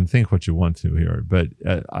can think what you want to here, but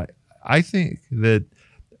I think that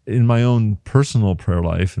in my own personal prayer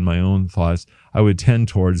life and my own thoughts, I would tend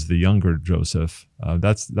towards the younger Joseph.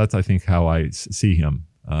 That's I think how I see him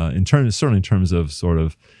certainly in terms of sort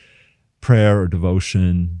of prayer or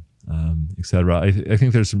devotion, etc. I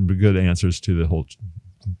think there's some good answers to the whole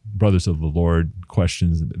brothers of the Lord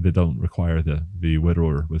questions that don't require the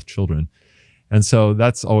widower with children. And so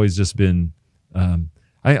that's always just been,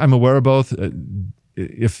 I'm aware of both.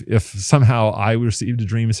 If somehow I received a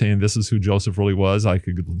dream saying this is who Joseph really was, I'm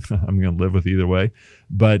going to live with either way.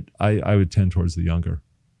 But I would tend towards the younger.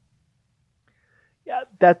 Yeah,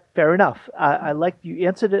 that's fair enough. I like you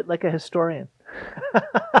answered it like a historian.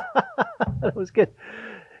 That was good.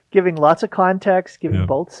 Giving lots of context, giving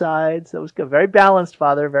both sides. That was good. Very balanced,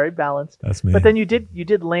 Father. Very balanced. That's me. But then you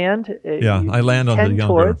did land. I land on the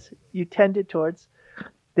younger. You tended towards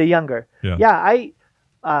the younger. Yeah.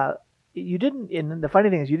 You didn't. And the funny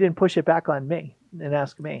thing is, you didn't push it back on me and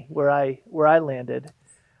ask me where I landed.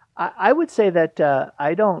 I would say that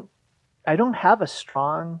I don't have a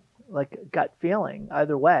strong gut feeling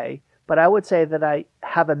either way. But I would say that I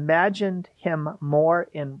have imagined him more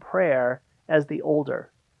in prayer as the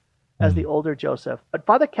older Joseph. But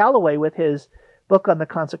Father Calloway, with his book on the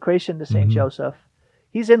consecration to Saint Joseph,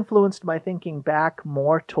 he's influenced my thinking back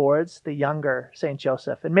more towards the younger Saint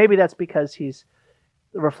Joseph. And maybe that's because he's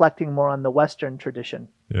reflecting more on the Western tradition.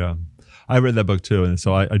 Yeah. I read that book too. And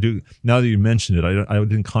so I do, now that you mentioned it, I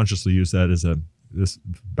didn't consciously use that as this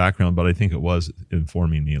background, but I think it was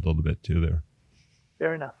informing me a little bit too there.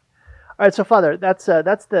 Fair enough. All right, so Father, that's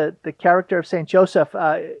the character of Saint Joseph.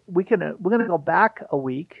 We're going to go back a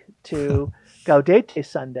week to Gaudete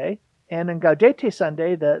Sunday, and in Gaudete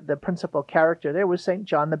Sunday, the principal character there was Saint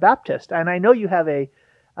John the Baptist. And I know you have a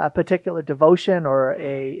particular devotion or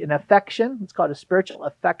an affection. It's called a spiritual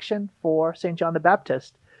affection for Saint John the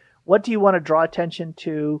Baptist. what do you want to draw attention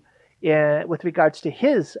to with regards to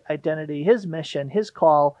his identity, his mission, his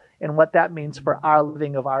call, and what that means for our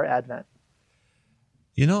living of our Advent?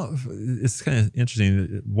 You know, it's kind of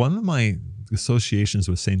interesting. One of my associations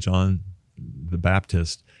with St. John the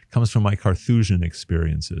Baptist comes from my Carthusian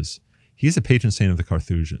experiences. He's a patron saint of the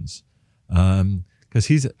Carthusians because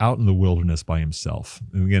he's out in the wilderness by himself.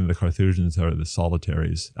 And again, the Carthusians are the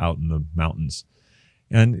solitaries out in the mountains.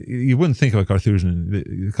 And you wouldn't think of a Carthusian.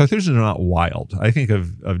 The Carthusians are not wild. I think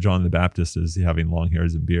of John the Baptist as having long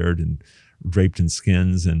hairs and beard and draped in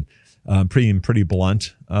skins and pretty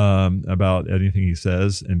blunt about anything he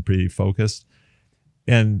says and pretty focused.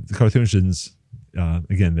 And the Carthusians,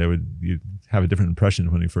 again, you'd have a different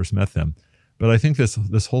impression when you first met them. But I think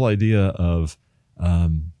this whole idea of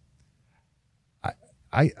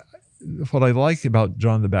what I like about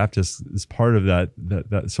John the Baptist is part of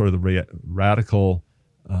that sort of the radical,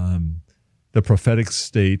 the prophetic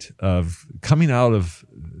state of coming out of.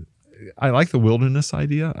 I like the wilderness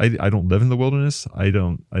idea. I don't live in the wilderness. I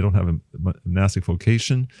don't have a monastic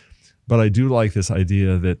vocation, but I do like this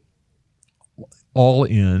idea that all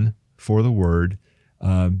in for the word,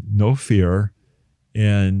 no fear,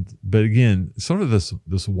 but again, sort of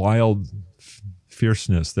this wild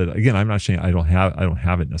fierceness that, again, I'm not saying I don't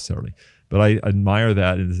have it necessarily, but I admire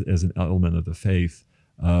that as an element of the faith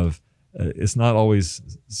of it's not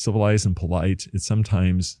always civilized and polite. It's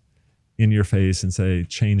sometimes in your face and say,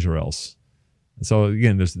 change or else. And so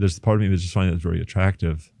again, there's part of me that just find that very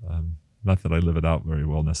attractive. Not that I live it out very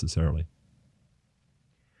well necessarily.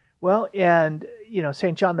 Well, and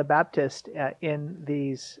St. John the Baptist in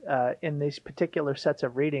these particular sets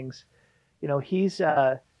of readings, he's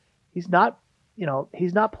not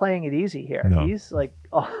playing it easy here. No. He's like,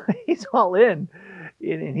 he's all in,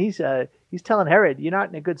 and he's telling Herod, you're not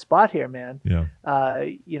in a good spot here, man. Yeah.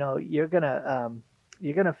 You're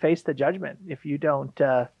gonna face the judgment if you're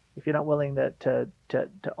not willing to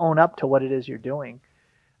own up to what it is you're doing.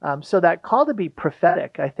 So that call to be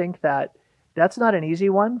prophetic, I think that's not an easy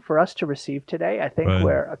one for us to receive today. I think right.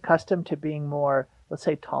 We're accustomed to being more, let's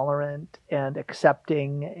say, tolerant and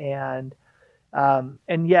accepting, and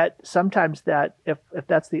yet sometimes that if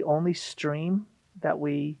that's the only stream that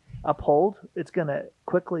we uphold, it's going to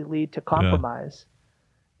quickly lead to compromise.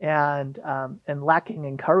 Yeah. And lacking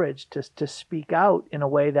in courage to speak out in a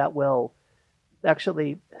way that will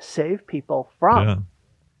actually save people from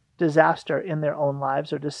disaster in their own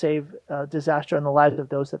lives, or to save disaster in the lives of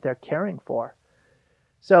those that they're caring for.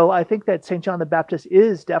 So I think that St. John the Baptist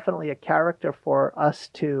is definitely a character for us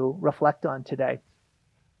to reflect on today.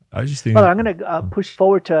 I just think. But I'm going to push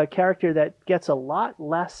forward to a character that gets a lot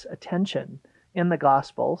less attention in the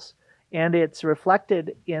Gospels, and it's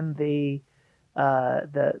reflected in the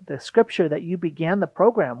scripture that you began the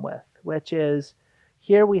program with, which is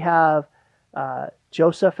here we have Saint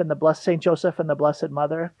Joseph and the Blessed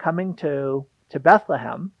Mother coming to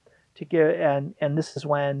Bethlehem to give, and this is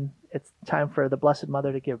when it's time for the Blessed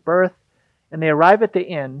Mother to give birth, and they arrive at the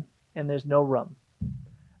inn and there's no room.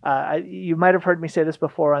 You might have heard me say this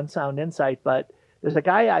before on Sound Insight, but there's a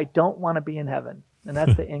guy I don't want to be in heaven, and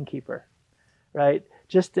that's the innkeeper, right?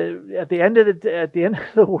 Just at the end of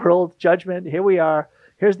the world judgment, here we are.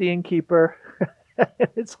 Here's the innkeeper.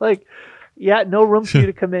 It's like, yeah, no room for you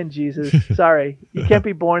to come in, Jesus. Sorry, you can't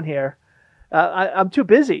be born here. I'm too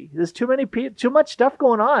busy. There's too much stuff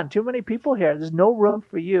going on. Too many people here. There's no room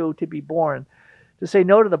for you to be born. To say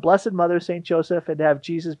no to the Blessed Mother, St. Joseph, and to have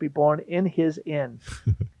Jesus be born in his inn.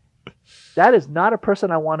 That is not a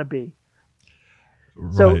person I want to be.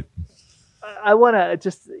 Right. So I want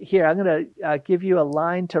to I'm going to give you a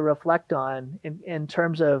line to reflect on in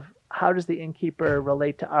terms of how does the innkeeper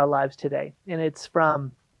relate to our lives today. And it's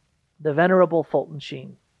from the Venerable Fulton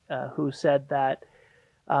Sheen, who said that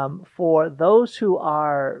for those who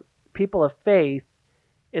are people of faith,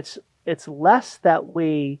 it's less that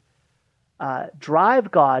we drive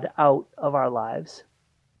God out of our lives,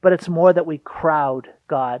 but it's more that we crowd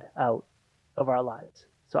God out of our lives.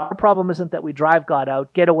 So our problem isn't that we drive God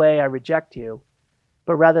out, get away, I reject you,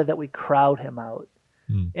 but rather that we crowd him out.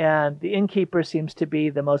 And the innkeeper seems to be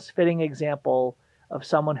the most fitting example of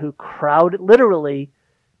someone who literally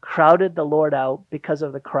crowded the Lord out because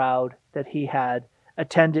of the crowd that he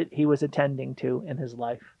was attending to in his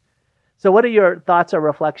life. So what are your thoughts or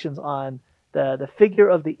reflections on the figure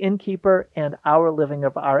of the innkeeper and our living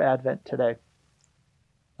of our Advent today?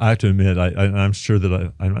 I have to admit, I'm not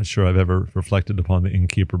sure I've ever reflected upon the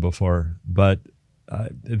innkeeper before, but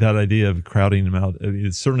that idea of crowding him out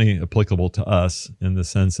is certainly applicable to us in the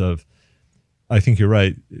sense of, I think you're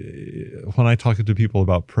right. When I talk to people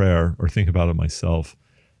about prayer or think about it myself,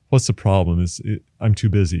 what's the problem? I'm too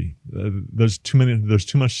busy. There's too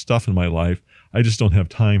much stuff in my life. I just don't have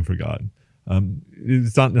time for God.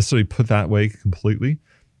 It's not necessarily put that way completely,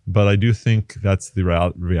 but I do think that's the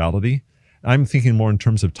reality. I'm thinking more in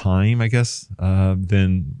terms of time, I guess,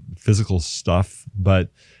 than physical stuff, but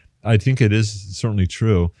I think it is certainly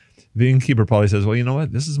true. The innkeeper probably says, well, you know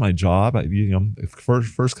what? This is my job.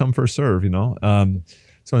 First come, first serve,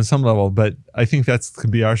 So on some level, but I think that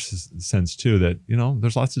could be our sense too, that,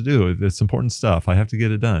 there's lots to do. It's important stuff. I have to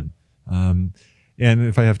get it done. And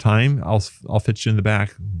if I have time, I'll fit you in the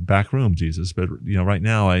back room, Jesus. But, right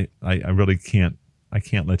now I really can't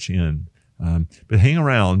let you in. But hang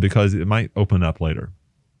around because it might open up later.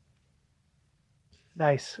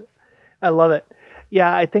 Nice. I love it.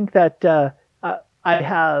 Yeah, I think that I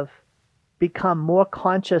have become more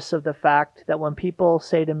conscious of the fact that when people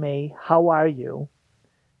say to me, how are you?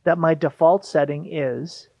 That my default setting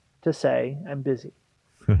is to say, I'm busy.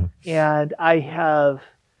 And I have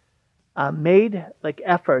made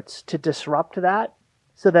efforts to disrupt that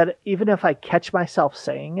so that even if I catch myself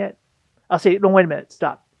saying it, I'll say, no, wait a minute,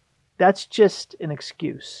 stop. That's just an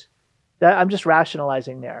excuse. I'm just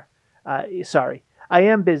rationalizing there. Sorry, I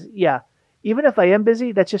am busy. Yeah. Even if I am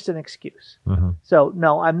busy, that's just an excuse. So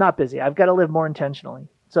no, I'm not busy. I've got to live more intentionally.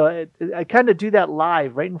 So I kind of do that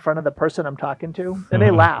live right in front of the person I'm talking to, and they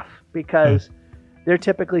laugh because they're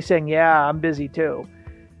typically saying, yeah, I'm busy too.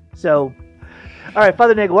 So, all right,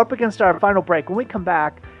 Father Nagel, we're up against our final break. When we come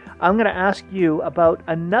back, I'm going to ask you about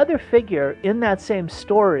another figure in that same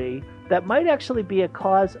story that might actually be a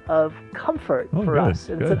cause of comfort for us.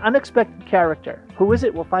 And it's an unexpected character. Who is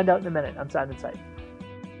it? We'll find out in a minute on Sound and Sight.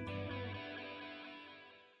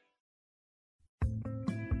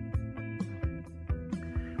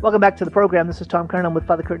 Welcome back to the program. This is Tom Kern. I'm with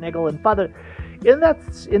Father Kurt Nagel. And Father, in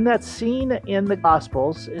that scene in the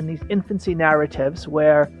Gospels, in these infancy narratives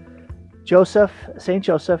where Saint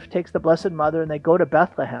Joseph takes the Blessed Mother and they go to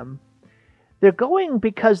Bethlehem, they're going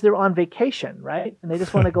because they're on vacation, right? And they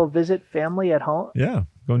just want to go visit family at home. Yeah,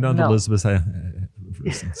 going down to Elizabeth's side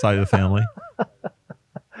of the family.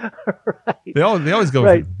 Right. They always go.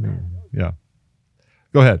 Right. Yeah.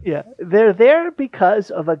 Go ahead. Yeah, they're there because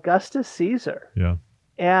of Augustus Caesar. Yeah.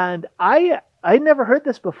 And I never heard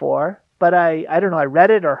this before, but I don't know, I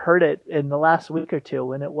read it or heard it in the last week or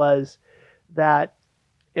two, and it was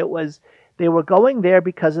they were going there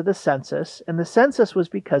because of the census, and the census was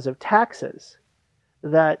because of taxes,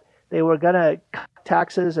 that they were going to cut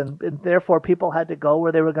taxes, and therefore people had to go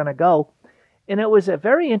where they were going to go. And it was a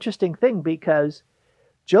very interesting thing because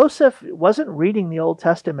Joseph wasn't reading the Old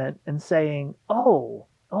Testament and saying,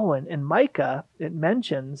 and in Micah, it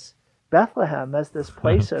mentions Bethlehem as this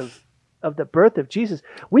place of the birth of Jesus.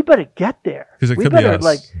 We better get there. Because it could be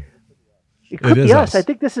us. It could be us. I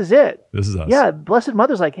think this is it. This is us. Yeah, Blessed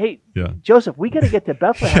Mother's like, hey, Joseph, we got to get to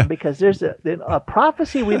Bethlehem because there's a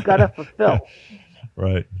prophecy we've got to fulfill.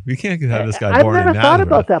 Right. We can't have this guy born in Nazareth. I've never thought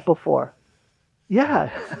about that before. Yeah,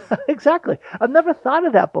 exactly. I've never thought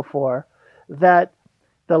of that before, that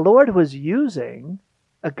the Lord was using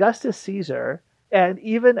Augustus Caesar and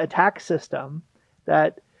even a tax system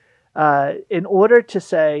that in order to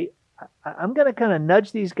say, I'm going to kind of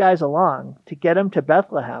nudge these guys along to get them to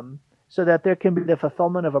Bethlehem so that there can be the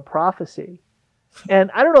fulfillment of a prophecy.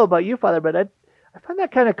 And I don't know about you, Father, but I find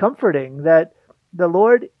that kind of comforting that the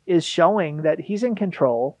Lord is showing that he's in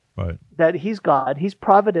control, right, that he's God, he's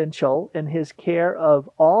providential in his care of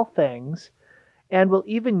all things, and will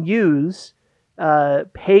even use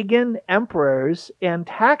pagan emperors and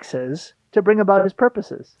taxes to bring about his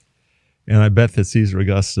purposes. And I bet that Caesar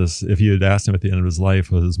Augustus, if you had asked him at the end of his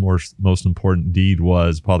life what his most important deed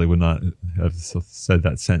was, probably would not have said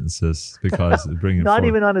that sentences because bringing not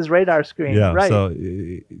even on his radar screen. Yeah, right. So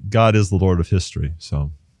God is the Lord of history.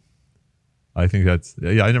 So I think that's,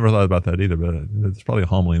 I never thought about that either, but there's probably a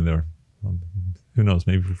homily in there. Who knows?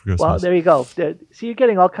 Maybe for Christmas. Well, there you go. So you're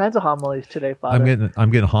getting all kinds of homilies today, Father.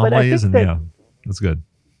 I'm getting homilies, and that's good.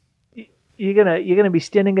 You're gonna be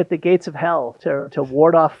standing at the gates of hell to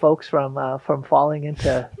ward off folks from falling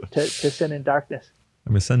into to sin and darkness.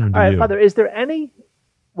 I'm gonna send them to you. All right, you. Father. Is there any?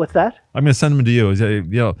 What's that? I'm gonna send them to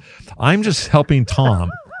you. I'm just helping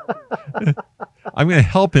Tom. I'm gonna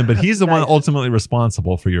help him, but he's the one ultimately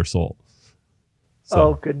responsible for your soul. So.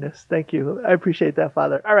 Oh goodness, thank you. I appreciate that,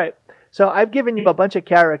 Father. All right, so I've given you a bunch of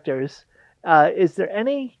characters. Is there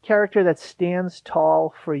any character that stands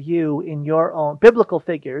tall for you in your own biblical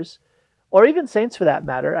figures? Or even saints for that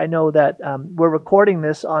matter? I know that we're recording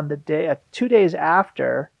this on the day, 2 days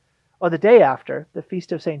after, or the day after, the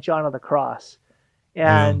Feast of St. John of the Cross.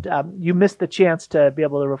 And you missed the chance to be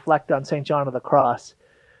able to reflect on St. John of the Cross.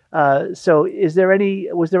 So was there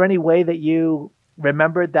any way that you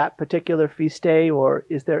remembered that particular feast day, or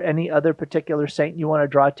is there any other particular saint you want to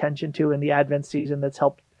draw attention to in the Advent season that's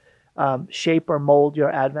helped shape or mold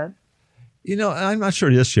your Advent? I'm not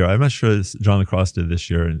sure this year. I'm not sure John the Cross did this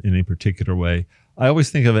year in any particular way. I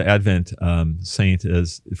always think of an Advent saint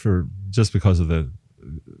as just because of the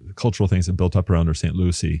cultural things that built up around her, St.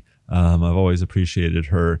 Lucy. I've always appreciated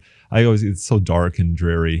her. It's so dark and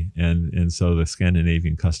dreary, and so the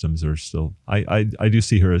Scandinavian customs are still. I do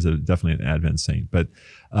see her as definitely an Advent saint, but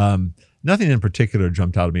nothing in particular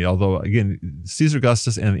jumped out at me. Although again, Caesar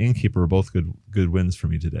Augustus and the Innkeeper are both good wins for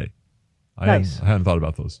me today. Nice. I hadn't thought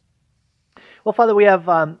about those. Well, Father, we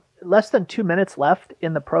have less than 2 minutes left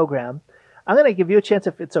in the program. I'm going to give you a chance,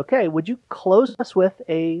 if it's okay. Would you close us with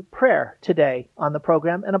a prayer today on the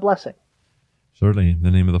program and a blessing? Certainly. In the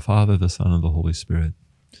name of the Father, the Son, and the Holy Spirit.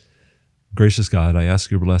 Gracious God, I ask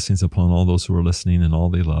your blessings upon all those who are listening and all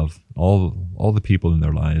they love, all the people in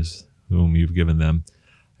their lives whom you've given them.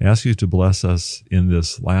 I ask you to bless us in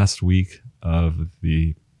this last week of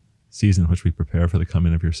the season in which we prepare for the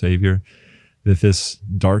coming of your Savior, that this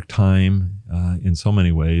dark time in so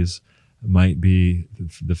many ways might be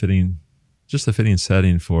the fitting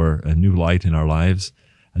setting for a new light in our lives,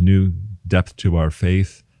 a new depth to our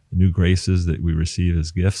faith, new graces that we receive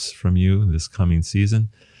as gifts from you this coming season.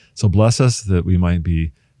 So bless us that we might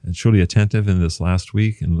be truly attentive in this last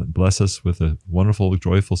week, and bless us with a wonderful,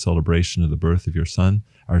 joyful celebration of the birth of your Son,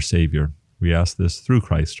 our Savior. We ask this through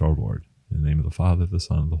Christ our Lord. In the name of the Father, the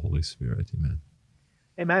Son, and the Holy Spirit. Amen.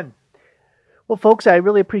 Amen. Well, folks, I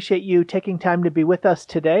really appreciate you taking time to be with us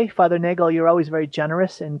today. Father Nagel, you're always very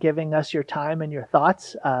generous in giving us your time and your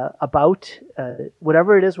thoughts about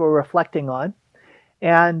whatever it is we're reflecting on.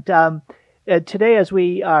 And today, as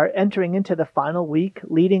we are entering into the final week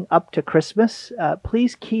leading up to Christmas,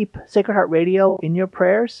 please keep Sacred Heart Radio in your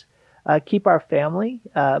prayers. Keep our family,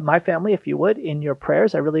 my family, if you would, in your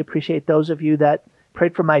prayers. I really appreciate those of you that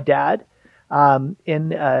prayed for my dad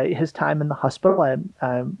in his time in the hospital. I'm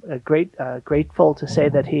grateful to say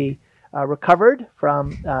that he recovered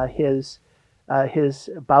from his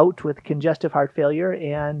bout with congestive heart failure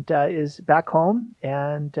and is back home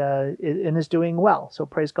and is doing well. So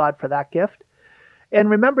praise God for that gift. And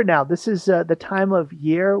remember now, this is the time of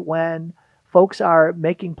year when folks are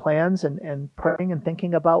making plans and praying and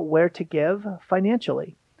thinking about where to give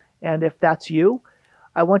financially. And if that's you,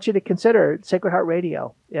 I want you to consider Sacred Heart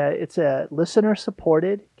Radio. It's a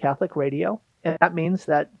listener-supported Catholic radio, and that means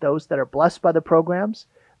that those that are blessed by the programs,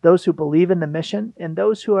 those who believe in the mission, and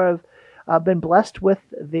those who have been blessed with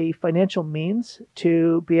the financial means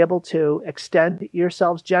to be able to extend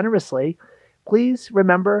yourselves generously, please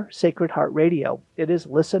remember Sacred Heart Radio. It is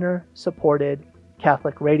listener-supported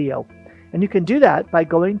Catholic radio. And you can do that by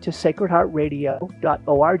going to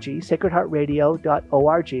sacredheartradio.org,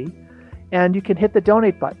 sacredheartradio.org, and you can hit the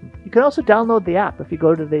donate button. You can also download the app. If you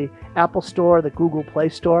go to the Apple Store, the Google Play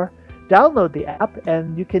Store, download the app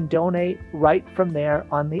and you can donate right from there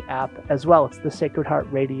on the app as well. It's the Sacred Heart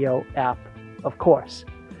Radio app, of course.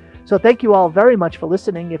 So thank you all very much for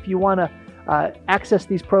listening. If you want to access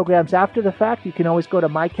these programs after the fact, you can always go to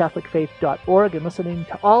mycatholicfaith.org and listening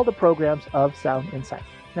to all the programs of Sound Insight.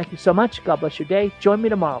 Thank you so much. God bless your day. Join me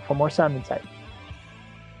tomorrow for more Sound Insight.